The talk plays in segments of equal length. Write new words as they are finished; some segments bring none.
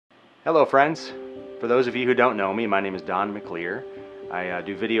Hello friends. For those of you who don't know me, my name is Don McLeer. I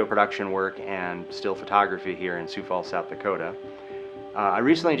do video production work and still photography here in Sioux Falls, South Dakota. I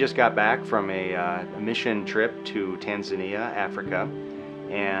recently just got back from a mission trip to Tanzania, Africa,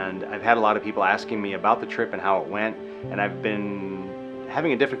 and I've had a lot of people asking me about the trip and how it went, and I've been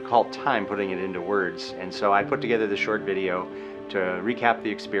having a difficult time putting it into words, and so I put together this short video to recap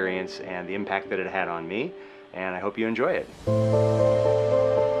the experience and the impact that it had on me, and I hope you enjoy it.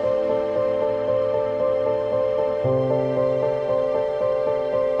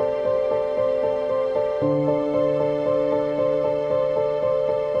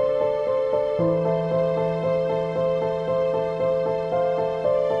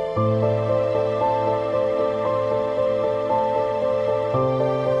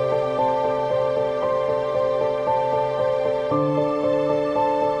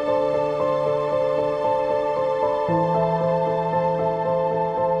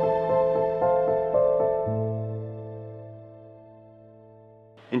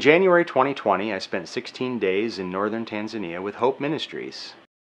 In January 2020, I spent 16 days in Northern Tanzania with Hope Ministries.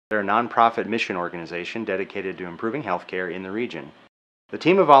 They're a nonprofit mission organization dedicated to improving healthcare in the region. The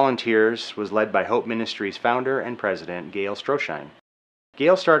team of volunteers was led by Hope Ministries founder and president, Gail Stroschein.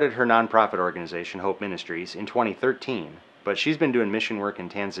 Gail started her nonprofit organization, Hope Ministries, in 2013, but she's been doing mission work in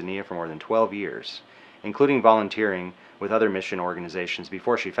Tanzania for more than 12 years, including volunteering with other mission organizations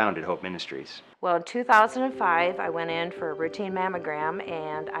before she founded Hope Ministries. Well, in 2005, I went in for a routine mammogram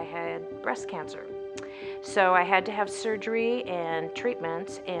and I had breast cancer. So I had to have surgery and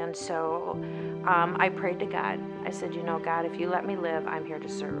treatments, and so I prayed to God. I said, you know, God, if you let me live, I'm here to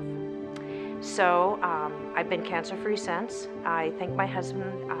serve. So I've been cancer-free since. I think my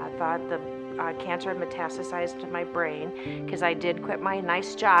husband thought the cancer had metastasized to my brain because I did quit my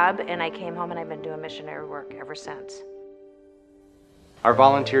nice job and I came home and I've been doing missionary work ever since. Our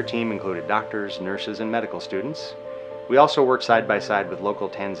volunteer team included doctors, nurses, and medical students. We also worked side by side with local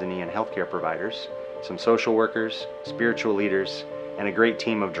Tanzanian healthcare providers, some social workers, spiritual leaders, and a great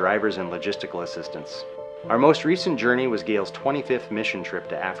team of drivers and logistical assistants. Our most recent journey was Gail's 25th mission trip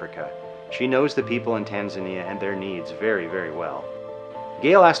to Africa. She knows the people in Tanzania and their needs very, very well.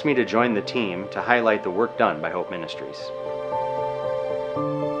 Gail asked me to join the team to highlight the work done by Hope Ministries.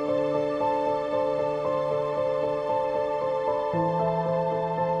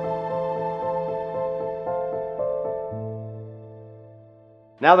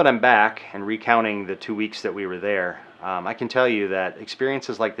 Now that I'm back and recounting the 2 weeks that we were there, I can tell you that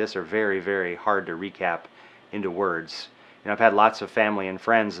experiences like this are very, very hard to recap into words. You know, I've had lots of family and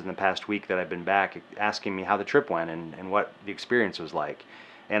friends in the past week that I've been back asking me how the trip went and what the experience was like.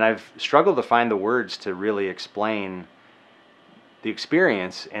 And I've struggled to find the words to really explain the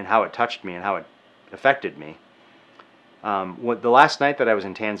experience and how it touched me and how it affected me. The last night that I was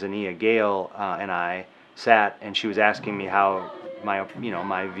in Tanzania, Gail and I sat and she was asking me how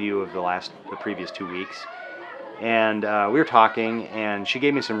my view of the previous 2 weeks, and we were talking, and she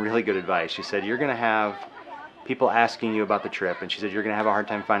gave me some really good advice. She said, you're going to have people asking you about the trip, and she said you're going to have a hard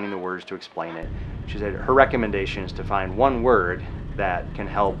time finding the words to explain it. She said her recommendation is to find one word that can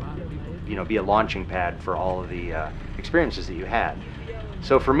help, be a launching pad for all of the experiences that you had.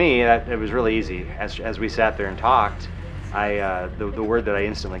 So for me, it was really easy. As we sat there and talked, the word that I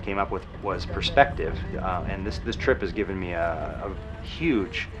instantly came up with was perspective, and this trip has given me a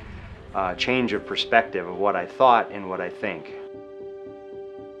huge change of perspective of what I thought and what I think.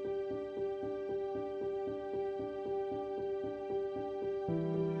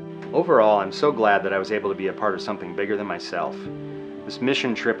 Overall, I'm so glad that I was able to be a part of something bigger than myself. This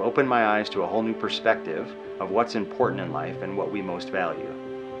mission trip opened my eyes to a whole new perspective of what's important in life and what we most value.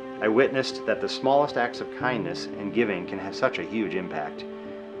 I witnessed that the smallest acts of kindness and giving can have such a huge impact.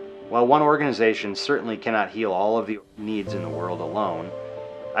 While one organization certainly cannot heal all of the needs in the world alone,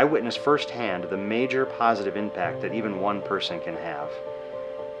 I witnessed firsthand the major positive impact that even one person can have.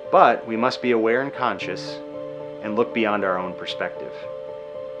 But we must be aware and conscious and look beyond our own perspective.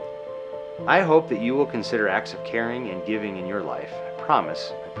 I hope that you will consider acts of caring and giving in your life. I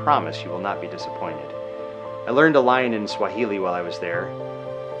promise you will not be disappointed. I learned a line in Swahili while I was there,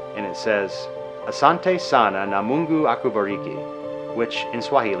 and it says, Asante sana na Mungu akubariki, which in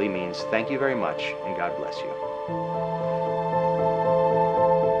Swahili means thank you very much and God bless you.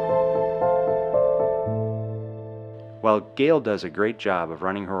 While Gail does a great job of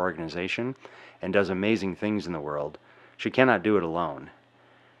running her organization and does amazing things in the world, she cannot do it alone.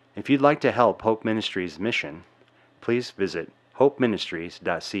 If you'd like to help Hope Ministries' mission, please visit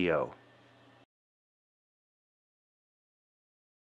hopeministries.co.